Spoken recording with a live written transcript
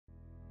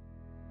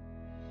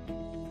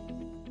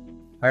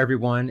Hi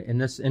everyone, in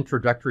this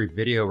introductory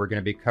video we're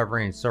going to be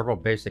covering several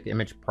basic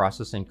image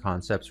processing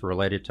concepts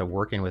related to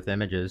working with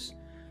images.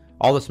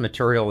 All this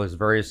material is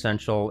very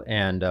essential,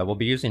 and we'll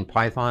be using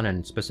Python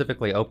and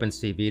specifically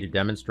OpenCV to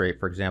demonstrate,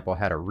 for example,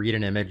 how to read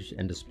an image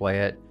and display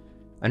it,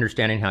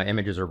 understanding how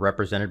images are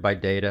represented by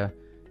data,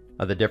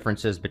 the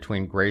differences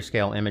between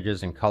grayscale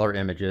images and color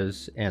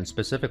images, and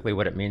specifically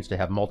what it means to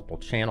have multiple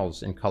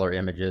channels in color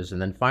images,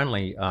 and then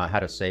finally how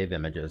to save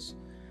images.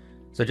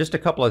 So just a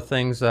couple of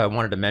things I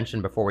wanted to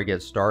mention before we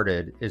get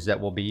started is that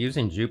we'll be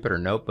using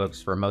Jupyter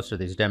notebooks for most of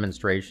these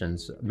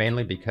demonstrations,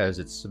 mainly because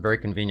it's a very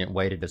convenient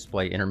way to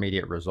display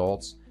intermediate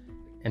results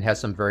and has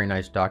some very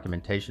nice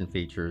documentation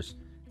features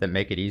that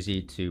make it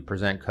easy to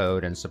present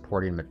code and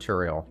supporting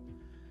material.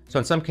 So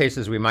in some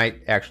cases we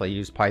might actually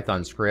use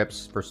Python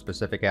scripts for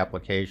specific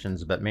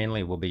applications, but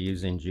mainly we'll be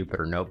using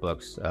Jupyter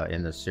notebooks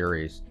in this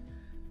series.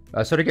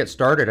 So to get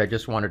started, I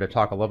just wanted to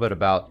talk a little bit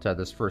about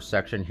this first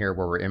section here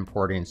where we're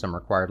importing some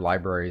required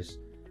libraries.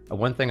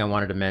 One thing I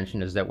wanted to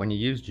mention is that when you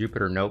use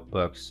Jupyter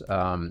notebooks,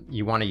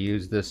 you want to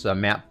use this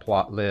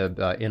matplotlib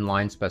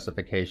inline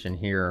specification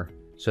here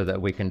so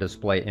that we can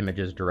display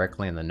images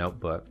directly in the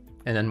notebook.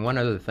 And then one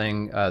other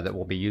thing that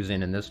we'll be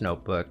using in this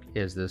notebook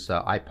is this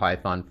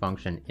IPython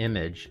function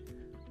image,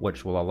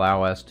 which will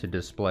allow us to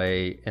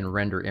display and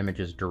render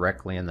images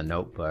directly in the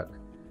notebook.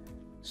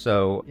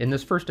 So in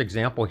this first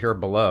example here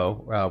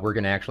below, we're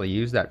going to actually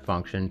use that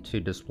function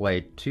to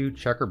display two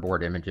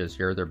checkerboard images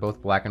here. They're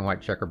both black and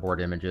white checkerboard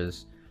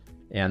images.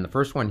 And the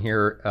first one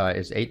here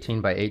is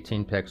 18 by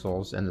 18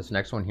 pixels, and this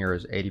next one here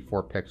is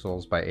 84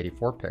 pixels by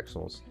 84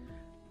 pixels.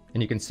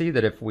 And you can see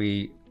that if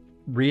we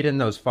read in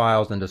those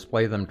files and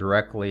display them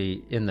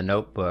directly in the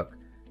notebook,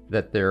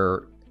 that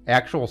their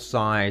actual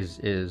size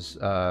is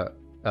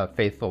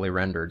faithfully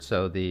rendered.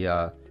 So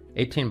the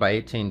 18 by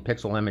 18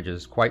 pixel image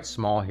is quite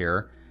small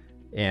here.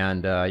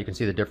 And you can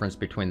see the difference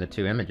between the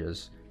two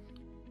images.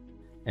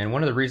 And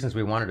one of the reasons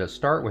we wanted to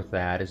start with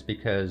that is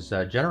because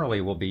generally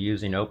we'll be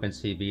using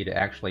OpenCV to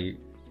actually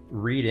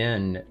read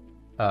in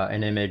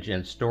an image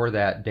and store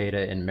that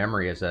data in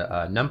memory as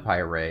a NumPy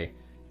array,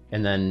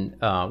 and then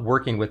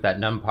working with that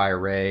NumPy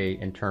array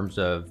in terms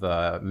of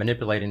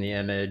manipulating the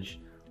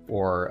image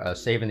or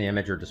saving the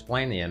image or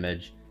displaying the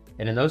image.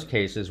 And in those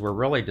cases we're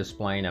really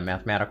displaying a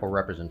mathematical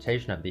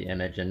representation of the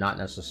image and not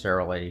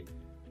necessarily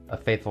a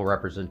faithful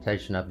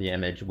representation of the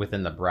image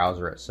within the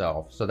browser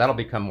itself. So that'll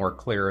become more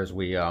clear as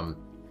we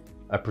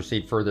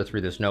proceed further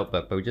through this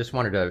notebook, but we just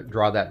wanted to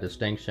draw that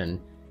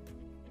distinction.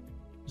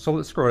 So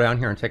let's scroll down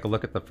here and take a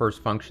look at the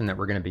first function that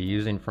we're going to be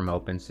using from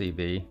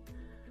OpenCV.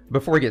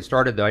 Before we get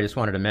started though, I just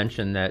wanted to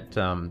mention that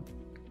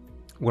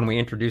when we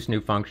introduce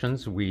new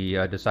functions, we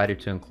decided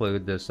to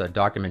include this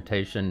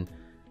documentation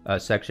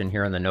section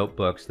here in the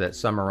notebooks that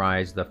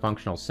summarize the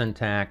functional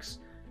syntax.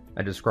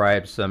 I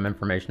describe some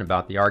information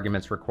about the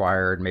arguments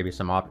required, maybe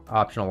some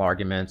optional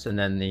arguments, and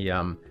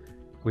then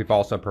we've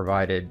also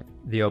provided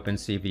the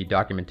OpenCV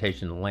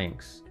documentation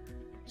links.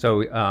 So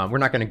we're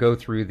not going to go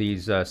through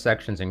these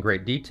sections in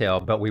great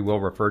detail, but we will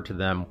refer to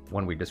them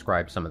when we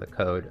describe some of the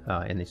code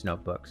in these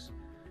notebooks.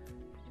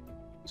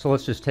 So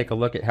let's just take a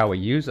look at how we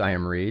use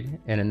Imread.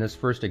 And in this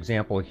first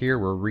example here,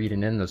 we're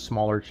reading in the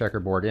smaller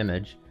checkerboard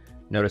image.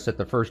 Notice that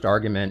the first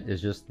argument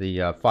is just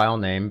the file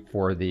name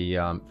for the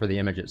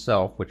image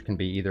itself, which can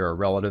be either a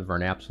relative or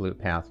an absolute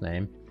path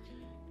name.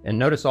 And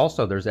notice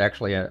also there's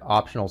actually an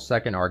optional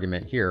second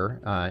argument here,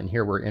 and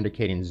here we're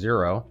indicating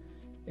 0.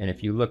 And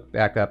if you look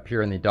back up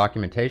here in the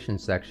documentation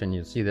section,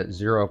 you'll see that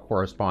 0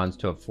 corresponds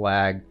to a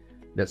flag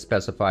that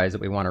specifies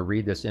that we want to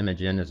read this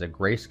image in as a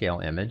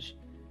grayscale image.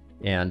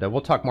 And we'll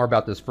talk more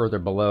about this further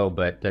below,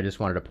 but I just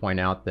wanted to point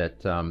out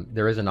that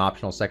there is an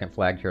optional second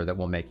flag here that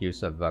we'll make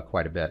use of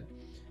quite a bit.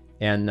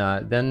 And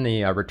then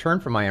the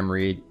return from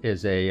Imread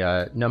is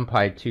a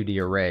NumPy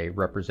 2D array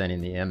representing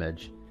the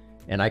image.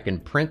 And I can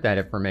print that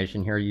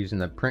information here using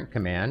the print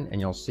command, and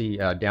you'll see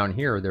down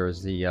here there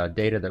is the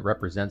data that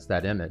represents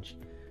that image.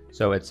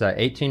 So it's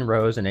 18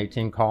 rows and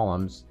 18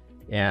 columns,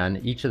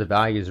 and each of the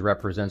values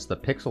represents the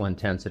pixel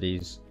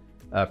intensities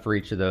for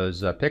each of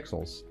those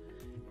pixels.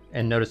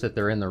 And notice that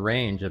they're in the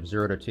range of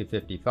 0 to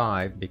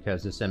 255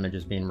 because this image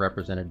is being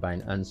represented by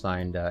an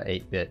unsigned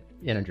 8-bit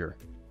integer.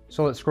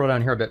 So let's scroll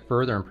down here a bit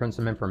further and print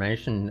some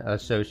information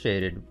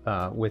associated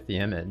with the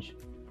image.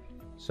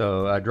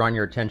 So drawing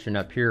your attention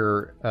up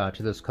here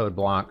to this code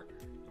block,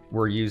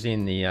 we're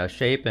using the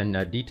shape and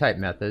dtype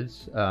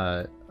methods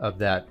of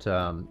that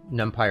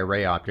NumPy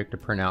array object to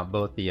print out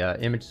both the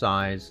image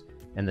size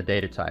and the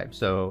data type.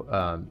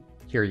 So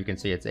here you can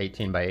see it's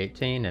 18 by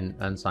 18 and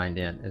unsigned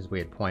int, as we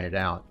had pointed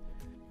out.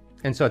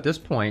 And so at this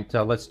point,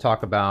 let's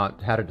talk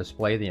about how to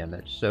display the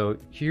image. So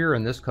here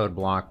in this code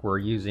block, we're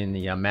using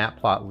the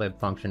matplotlib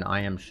function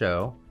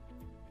imshow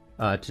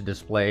to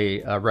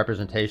display a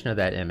representation of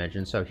that image.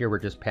 And so here we're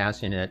just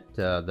passing it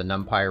the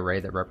NumPy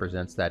array that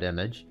represents that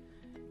image.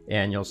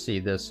 And you'll see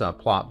this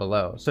plot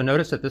below. So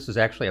notice that this is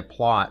actually a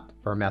plot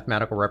or a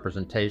mathematical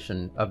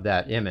representation of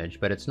that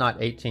image, but it's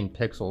not 18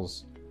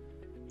 pixels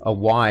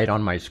wide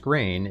on my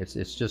screen.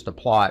 It's just a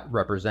plot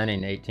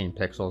representing 18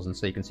 pixels, and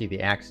so you can see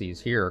the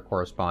axes here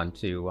correspond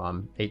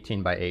to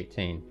 18 by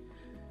 18.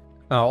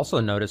 Also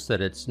notice that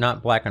it's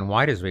not black and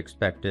white as we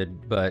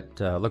expected, but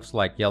looks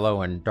like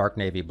yellow and dark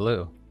navy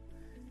blue.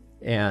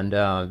 And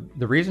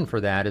the reason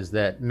for that is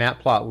that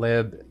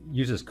Matplotlib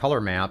uses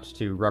color maps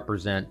to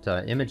represent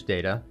image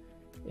data,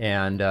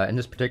 and in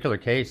this particular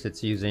case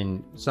it's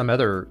using some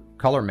other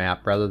color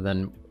map rather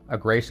than a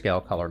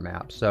grayscale color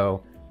map.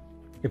 So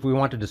if we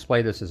want to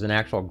display this as an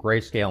actual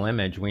grayscale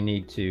image, we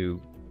need to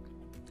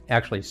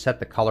actually set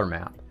the color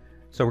map.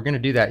 So we're going to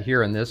do that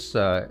here in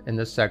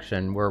this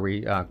section, where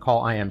we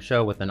call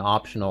IMShow with an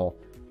optional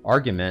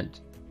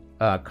argument,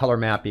 color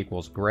map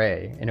equals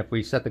gray. And if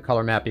we set the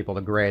color map equal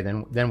to gray,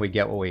 then we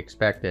get what we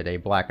expected, a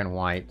black and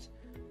white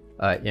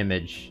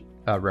image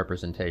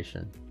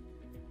representation.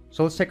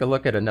 So let's take a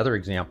look at another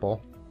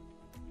example.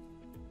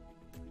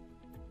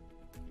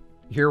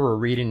 Here we're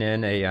reading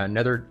in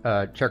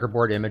another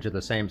checkerboard image of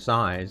the same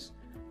size,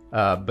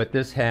 but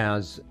this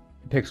has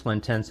pixel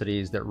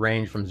intensities that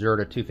range from 0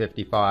 to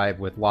 255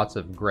 with lots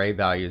of gray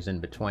values in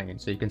between.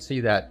 So you can see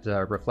that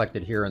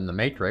reflected here in the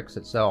matrix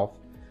itself.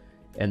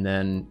 And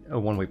then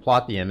when we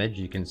plot the image,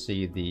 you can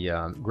see the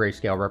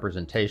grayscale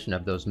representation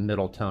of those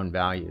middle tone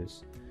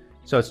values.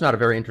 So it's not a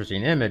very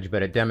interesting image,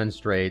 but it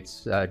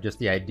demonstrates just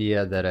the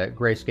idea that a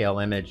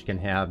grayscale image can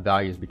have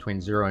values between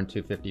 0 and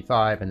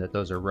 255, and that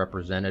those are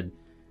represented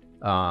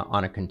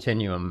on a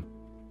continuum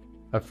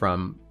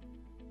from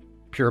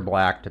pure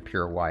black to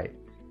pure white.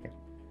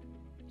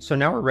 So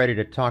now we're ready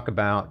to talk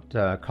about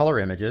color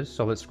images.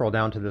 So let's scroll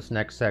down to this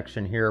next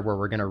section here, where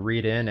we're going to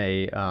read in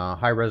a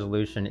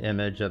high-resolution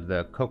image of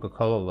the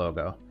Coca-Cola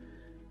logo.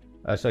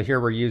 So here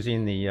we're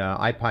using the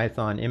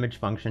IPython image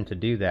function to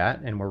do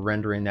that, and we're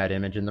rendering that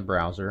image in the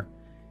browser.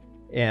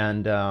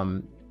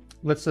 And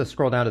let's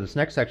scroll down to this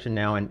next section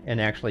now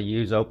and actually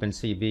use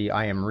OpenCV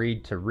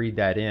Imread to read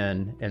that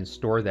in and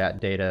store that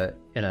data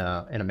in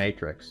a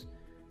matrix.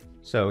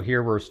 So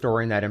here we're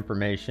storing that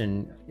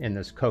information in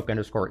this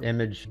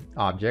Coke_image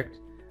object.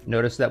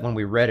 Notice that when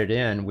we read it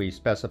in, we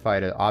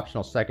specified an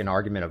optional second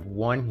argument of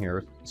 1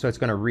 here. So it's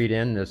going to read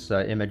in this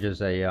image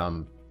as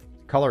a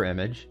color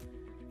image.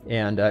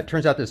 And it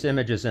turns out this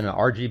image is in an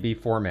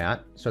RGB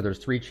format. So there's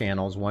 3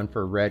 channels, one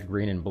for red,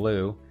 green, and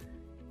blue.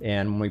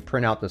 And when we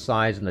print out the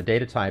size and the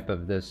data type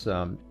of this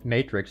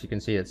matrix, you can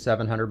see it's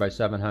 700 by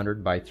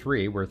 700 by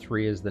 3, where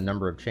 3 is the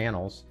number of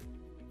channels.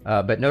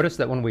 But notice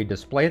that when we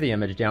display the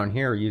image down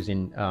here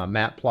using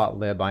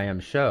Matplotlib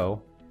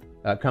IMShow,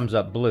 it comes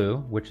up blue,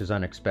 which is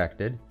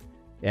unexpected.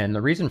 And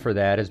the reason for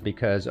that is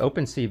because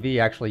OpenCV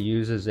actually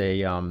uses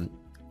a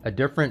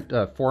different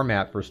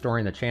format for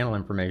storing the channel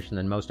information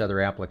than most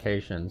other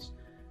applications.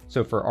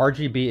 So for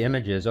RGB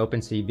images,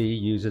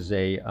 OpenCV uses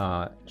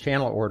a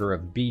channel order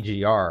of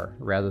BGR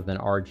rather than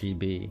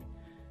RGB.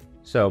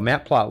 So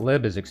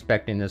Matplotlib is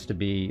expecting this to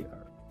be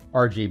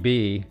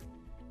RGB,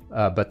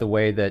 but the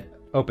way that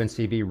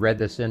OpenCV read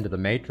this into the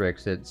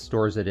matrix, it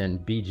stores it in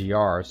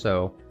BGR,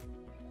 so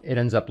it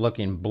ends up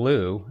looking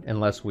blue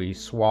unless we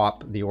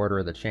swap the order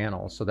of the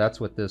channels. So that's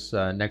what this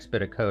next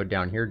bit of code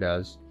down here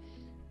does.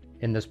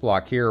 In this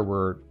block here,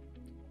 we're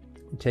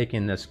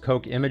taking this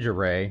Coke image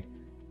array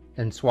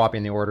and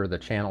swapping the order of the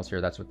channels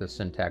here. That's what this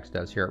syntax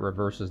does here. It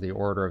reverses the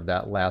order of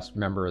that last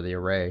member of the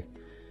array.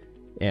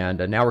 And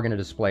now we're going to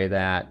display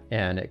that,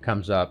 and it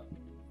comes up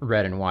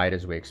red and white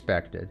as we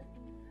expected.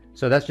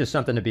 So that's just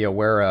something to be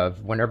aware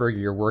of. Whenever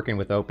you're working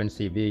with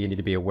OpenCV, you need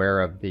to be aware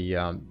of the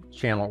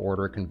channel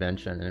order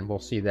convention, and we'll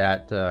see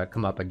that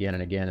come up again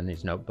and again in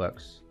these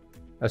notebooks.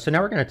 So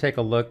now we're going to take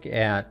a look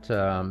at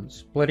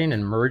splitting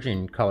and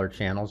merging color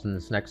channels in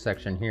this next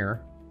section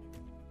here.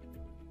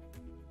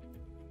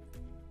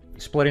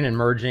 Splitting and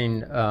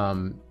merging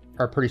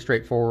are pretty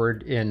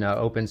straightforward in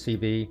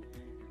OpenCV,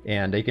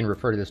 and you can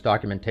refer to this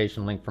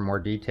documentation link for more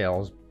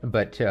details.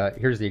 But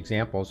here's the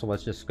example, so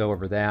let's just go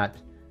over that.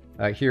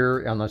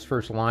 Here on this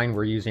first line,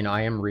 we're using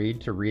Imread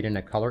to read in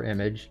a color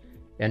image.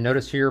 And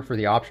notice here for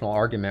the optional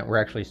argument,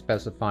 we're actually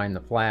specifying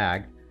the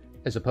flag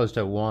as opposed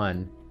to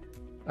 1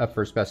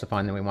 for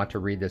specifying that we want to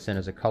read this in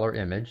as a color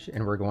image.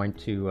 And we're going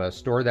to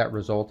store that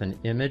result in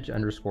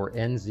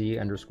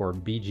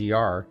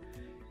image_nz_bgr.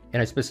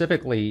 And I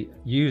specifically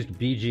used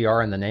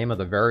BGR in the name of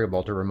the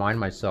variable to remind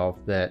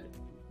myself that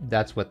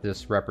that's what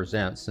this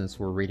represents, since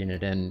we're reading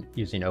it in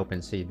using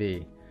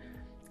OpenCV.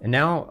 And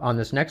now on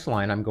this next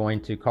line, I'm going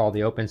to call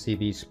the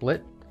OpenCV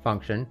split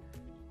function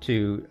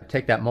to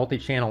take that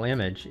multi-channel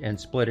image and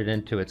split it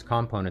into its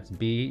components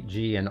B,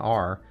 G, and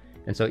R.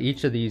 And so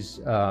each of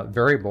these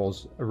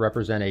variables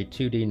represent a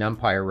 2D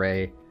NumPy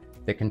array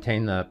that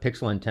contain the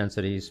pixel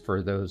intensities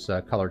for those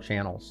color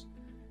channels.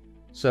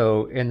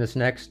 So in this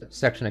next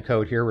section of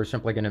code here, we're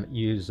simply going to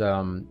use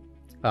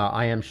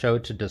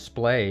IMShow to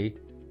display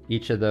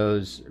each of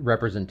those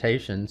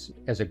representations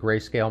as a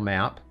grayscale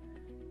map.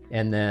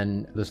 And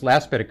then this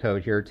last bit of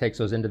code here takes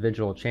those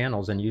individual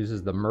channels and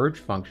uses the merge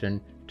function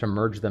to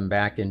merge them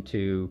back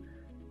into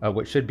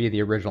what should be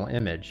the original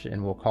image.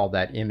 And we'll call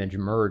that image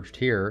merged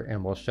here,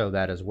 and we'll show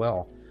that as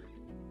well.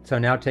 So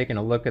now taking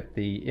a look at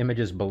the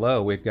images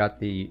below, we've got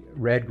the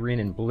red, green,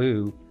 and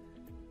blue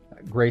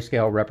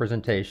grayscale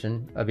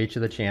representation of each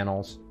of the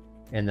channels,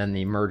 and then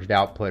the merged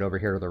output over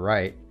here to the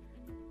right.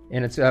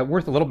 And it's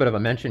worth a little bit of a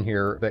mention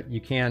here, but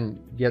you can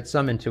get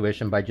some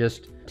intuition by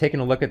just taking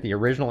a look at the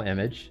original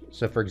image.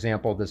 So for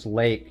example, this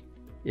lake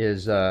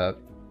is kind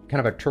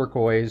of a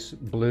turquoise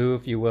blue,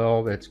 if you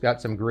will. It's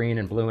got some green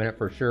and blue in it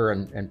for sure,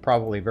 and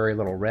probably very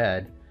little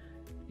red.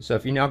 So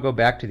if you now go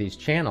back to these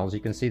channels, you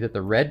can see that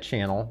the red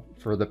channel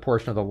for the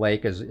portion of the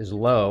lake is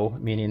low,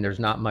 meaning there's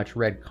not much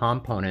red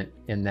component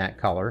in that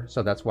color.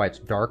 So that's why it's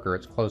darker,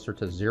 it's closer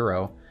to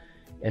 0.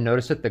 And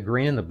notice that the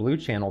green and the blue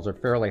channels are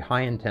fairly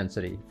high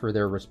intensity for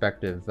their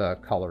respective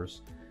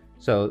colors.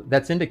 So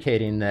that's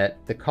indicating that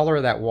the color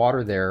of that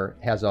water there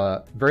has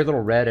a very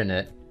little red in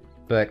it,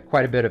 but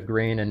quite a bit of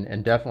green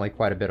and definitely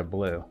quite a bit of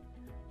blue.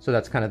 So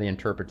that's kind of the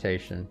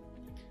interpretation.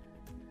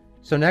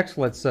 So next,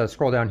 let's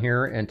scroll down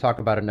here and talk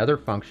about another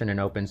function in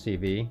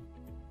OpenCV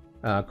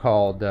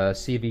called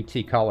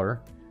CVT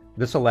color.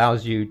 This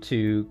allows you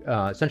to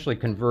essentially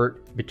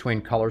convert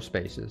between color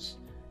spaces.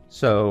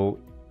 So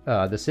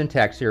the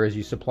syntax here is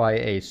you supply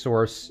a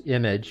source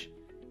image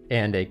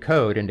and a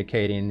code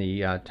indicating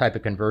the type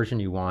of conversion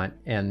you want,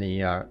 and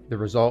the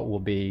result will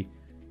be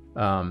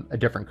a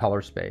different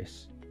color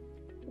space.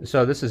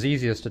 So this is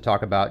easiest to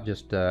talk about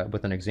just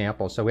with an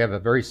example. So we have a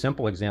very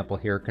simple example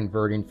here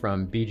converting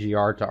from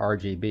BGR to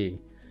RGB.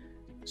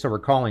 So we're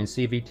calling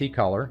CVT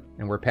color,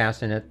 and we're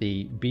passing it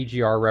the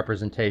BGR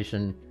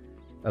representation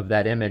of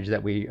that image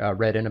that we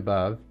read in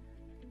above,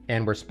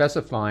 and we're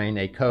specifying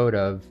a code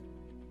of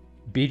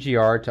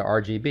BGR to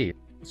RGB.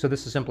 So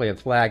this is simply a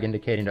flag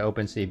indicating to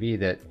OpenCV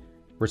that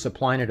we're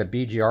supplying it a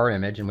BGR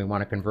image and we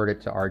want to convert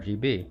it to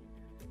RGB.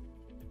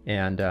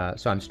 And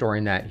so I'm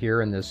storing that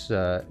here in this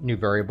new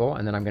variable,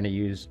 and then I'm going to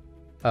use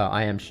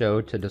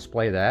IMShow to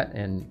display that,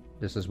 and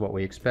this is what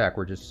we expect.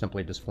 We're just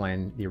simply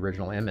displaying the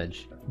original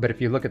image. But if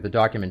you look at the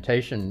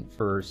documentation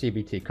for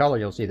CVT color,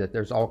 you'll see that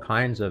there's all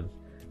kinds of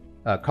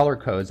color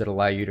codes that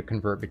allow you to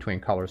convert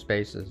between color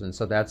spaces. And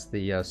so that's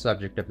the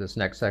subject of this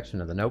next section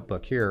of the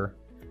notebook here,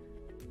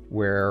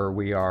 where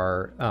we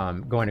are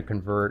going to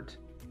convert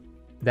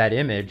that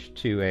image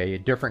to a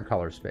different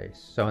color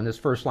space. So in this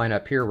first line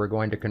up here, we're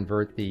going to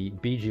convert the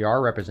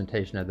BGR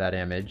representation of that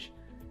image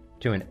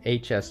to an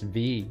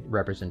HSV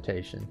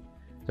representation.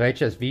 So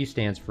HSV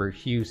stands for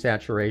hue,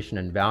 saturation,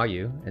 and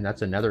value, and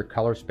that's another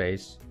color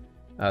space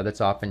that's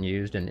often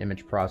used in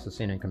image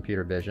processing and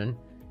computer vision.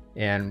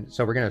 And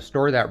so we're going to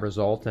store that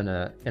result in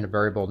a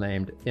variable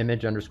named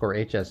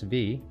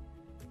image_HSV.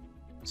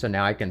 So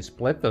now I can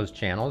split those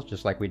channels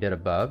just like we did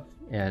above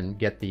and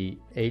get the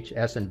H,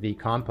 S, and V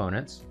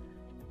components.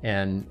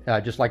 And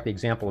just like the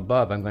example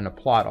above, I'm going to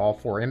plot all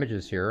 4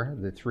 images here,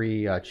 the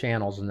 3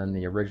 channels and then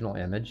the original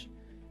image.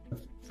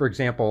 For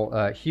example,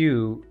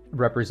 hue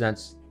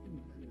represents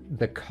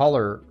the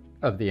color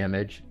of the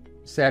image,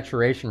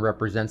 saturation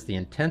represents the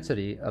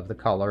intensity of the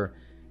color,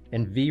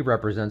 and V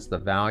represents the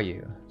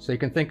value. So you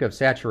can think of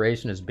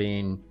saturation as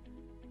being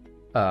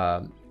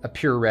a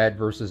pure red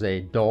versus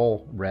a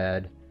dull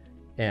red,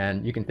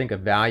 and you can think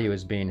of value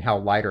as being how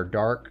light or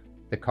dark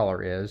the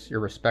color is,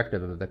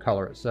 irrespective of the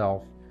color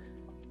itself.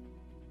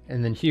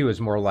 And then hue is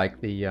more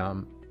like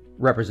the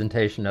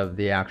representation of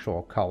the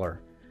actual color.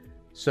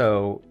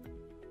 So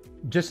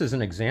just as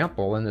an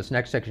example, in this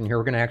next section here,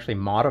 we're going to actually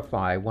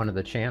modify one of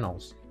the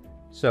channels.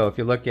 So if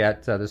you look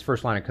at this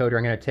first line of code here,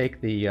 I'm going to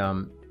take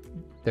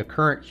the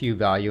current hue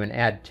value and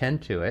add 10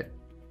 to it.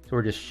 So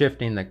we're just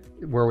shifting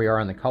where we are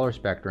on the color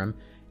spectrum.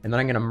 And then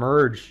I'm going to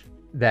merge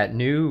that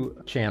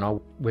new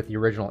channel with the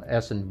original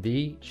S and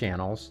V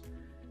channels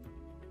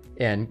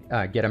and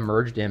get a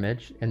merged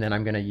image, and then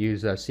I'm going to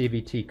use a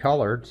CVT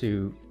color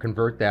to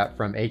convert that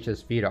from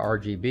HSV to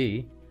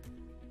RGB.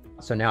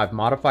 So now I've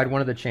modified one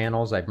of the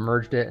channels, I've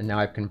merged it, and now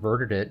I've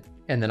converted it,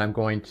 and then I'm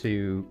going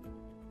to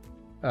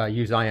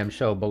use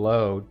IMShow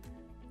below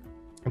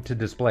to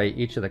display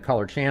each of the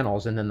color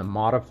channels and then the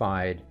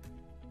modified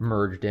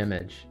merged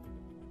image.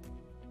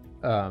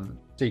 So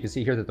you can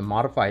see here that the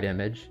modified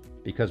image,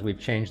 because we've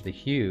changed the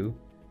hue,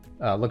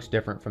 looks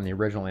different from the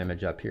original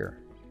image up here.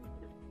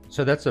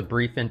 So that's a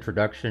brief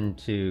introduction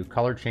to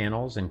color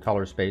channels and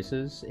color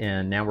spaces,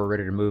 and now we're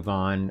ready to move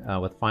on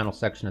with the final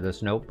section of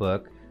this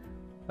notebook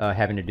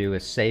having to do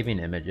with saving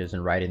images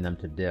and writing them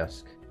to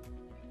disk.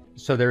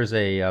 So there's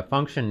a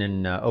function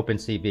in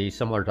OpenCV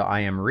similar to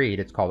Imread.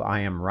 It's called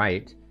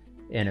Imwrite,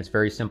 and it's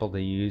very simple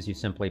to use. You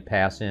simply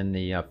pass in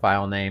the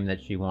file name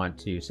that you want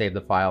to save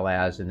the file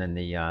as, and then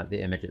the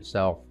image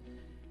itself.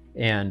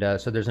 And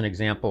so there's an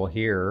example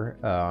here.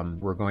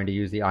 We're going to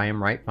use the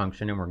Imwrite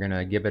function, and we're going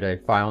to give it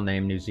a file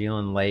name New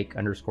Zealand Lake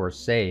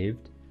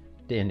 _saved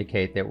to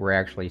indicate that we're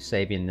actually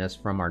saving this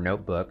from our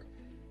notebook,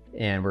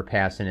 and we're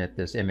passing it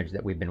this image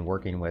that we've been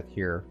working with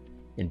here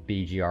in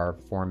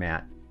BGR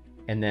format.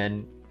 And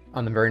then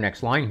on the very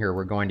next line here,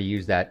 we're going to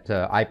use that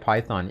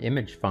IPython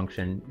image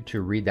function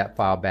to read that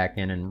file back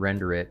in and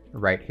render it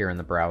right here in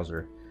the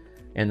browser.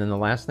 And then the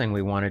last thing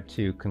we wanted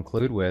to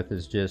conclude with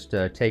is just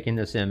taking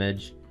this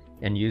image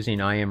and using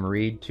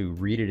Imread to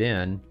read it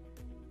in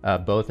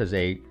both as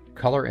a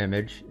color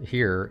image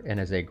here and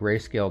as a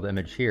grayscaled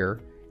image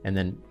here, and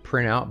then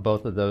print out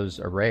both of those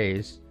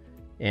arrays.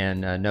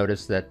 And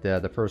notice that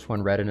the first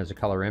one read in as a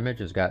color image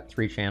has got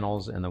 3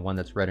 channels, and the one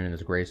that's read in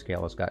as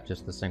grayscale has got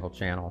just the single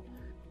channel.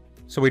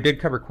 So we did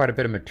cover quite a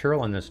bit of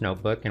material in this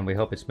notebook, and we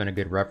hope it's been a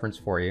good reference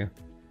for you.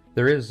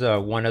 There is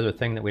one other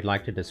thing that we'd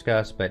like to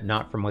discuss, but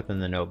not from within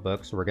the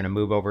notebook. So we're going to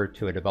move over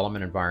to a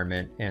development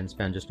environment and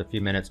spend just a few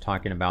minutes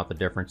talking about the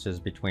differences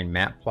between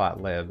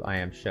Matplotlib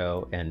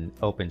IMShow and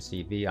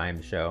OpenCV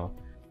IMShow.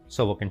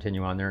 So we'll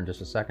continue on there in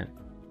just a second.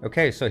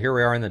 Okay, so here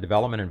we are in the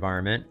development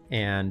environment,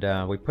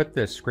 and we put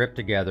this script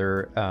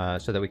together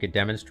so that we could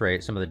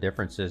demonstrate some of the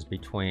differences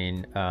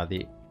between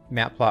the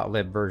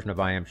Matplotlib version of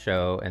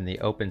IMShow and the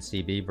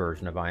OpenCV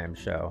version of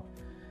IMShow.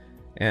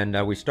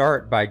 And we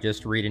start by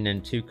just reading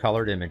in 2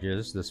 colored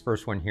images. This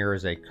first one here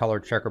is a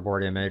colored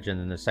checkerboard image, and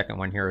then the second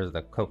one here is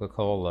the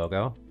Coca-Cola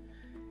logo.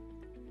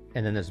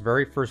 And then this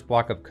very first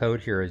block of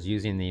code here is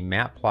using the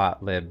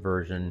Matplotlib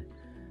version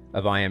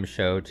of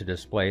IMShow to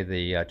display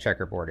the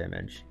checkerboard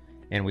image.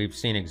 And we've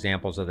seen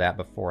examples of that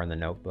before in the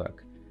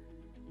notebook.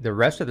 The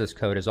rest of this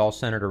code is all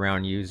centered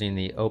around using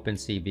the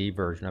OpenCV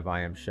version of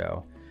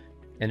IMShow.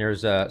 And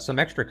there's some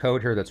extra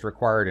code here that's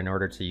required in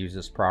order to use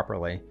this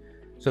properly.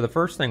 So the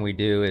first thing we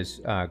do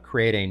is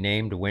create a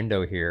named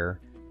window here,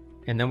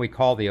 and then we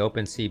call the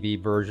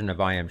OpenCV version of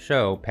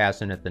IMShow,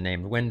 pass in it the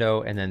named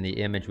window, and then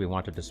the image we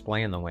want to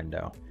display in the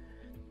window.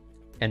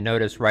 And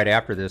notice right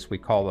after this we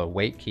call a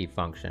wait key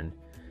function.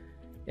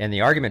 And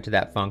the argument to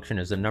that function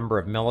is the number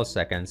of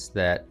milliseconds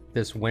that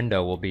this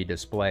window will be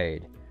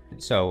displayed.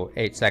 So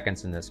 8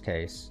 seconds in this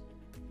case.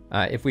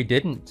 If we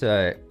didn't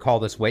call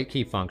this wait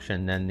key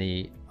function, then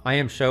the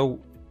IMShow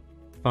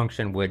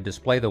function would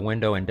display the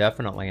window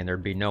indefinitely, and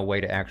there'd be no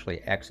way to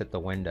actually exit the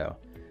window.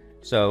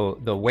 So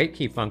the wait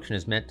key function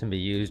is meant to be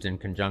used in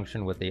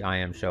conjunction with the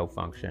IMShow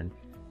function.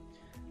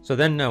 So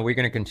then we're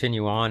going to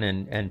continue on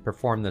and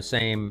perform the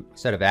same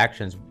set of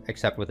actions,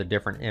 except with a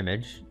different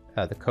image,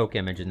 the Coke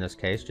image in this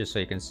case, just so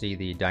you can see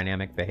the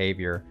dynamic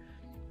behavior.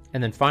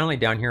 And then finally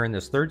down here in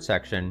this third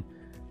section,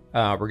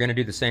 we're going to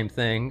do the same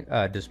thing,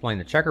 displaying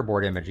the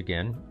checkerboard image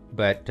again,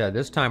 but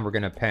this time we're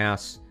going to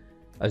pass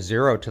a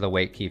 0 to the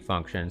wait key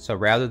function. So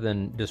rather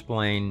than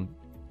displaying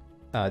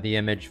the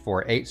image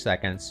for 8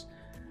 seconds,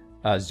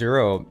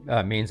 0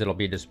 means it'll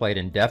be displayed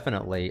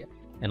indefinitely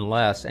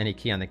unless any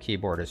key on the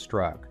keyboard is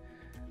struck.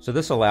 So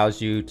this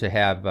allows you to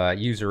have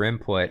user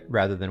input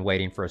rather than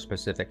waiting for a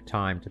specific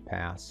time to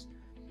pass.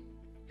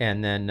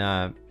 And then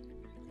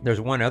there's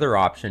one other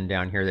option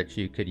down here that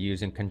you could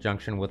use in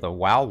conjunction with a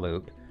while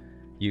loop.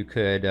 You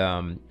could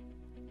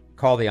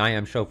call the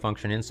IMShow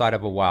function inside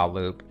of a while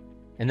loop,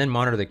 and then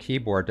monitor the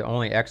keyboard to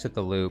only exit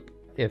the loop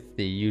if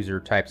the user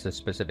types a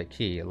specific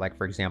key, like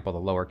for example the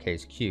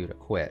lowercase q to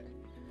quit.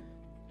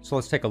 So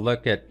let's take a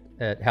look at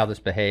how this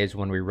behaves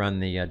when we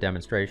run the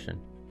demonstration.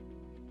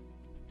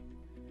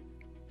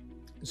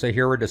 So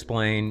here we're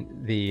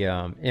displaying the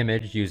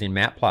image using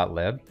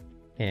Matplotlib,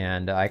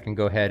 and I can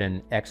go ahead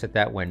and exit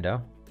that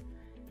window.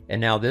 And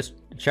now this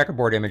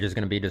checkerboard image is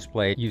going to be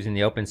displayed using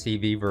the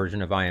OpenCV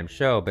version of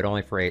IMShow, but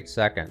only for 8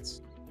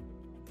 seconds.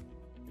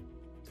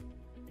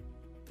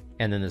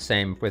 And then the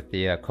same with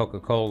the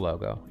Coca-Cola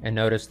logo. And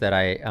notice that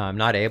I'm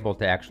not able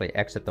to actually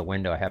exit the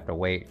window. I have to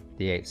wait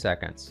the 8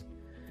 seconds.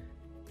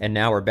 And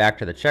now we're back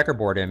to the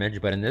checkerboard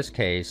image, but in this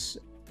case,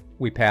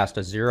 we passed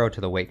a 0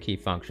 to the wait key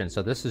function.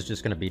 So this is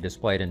just going to be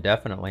displayed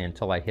indefinitely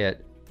until I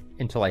hit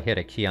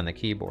a key on the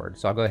keyboard.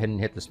 So I'll go ahead and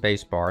hit the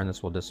space bar, and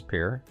this will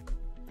disappear.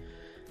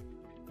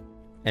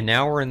 And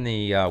now we're in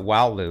the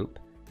while loop,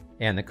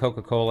 and the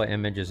Coca-Cola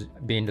image is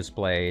being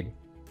displayed.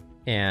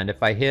 And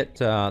if I hit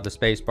the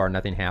spacebar,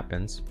 nothing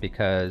happens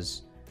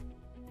because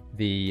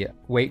the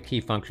wait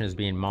key function is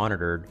being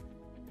monitored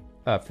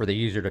for the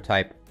user to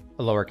type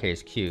a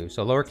lowercase q.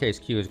 So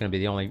lowercase q is going to be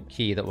the only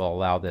key that will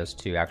allow this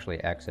to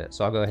actually exit.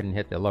 So I'll go ahead and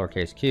hit the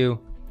lowercase q.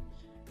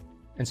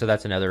 And so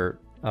that's another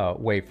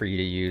way for you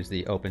to use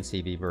the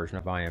OpenCV version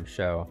of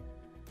IMShow.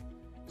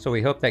 So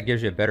we hope that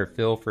gives you a better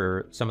feel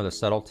for some of the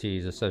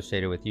subtleties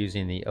associated with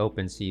using the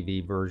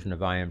OpenCV version of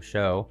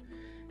IMShow.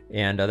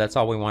 And that's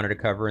all we wanted to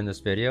cover in this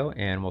video,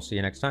 and we'll see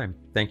you next time.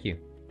 Thank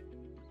you.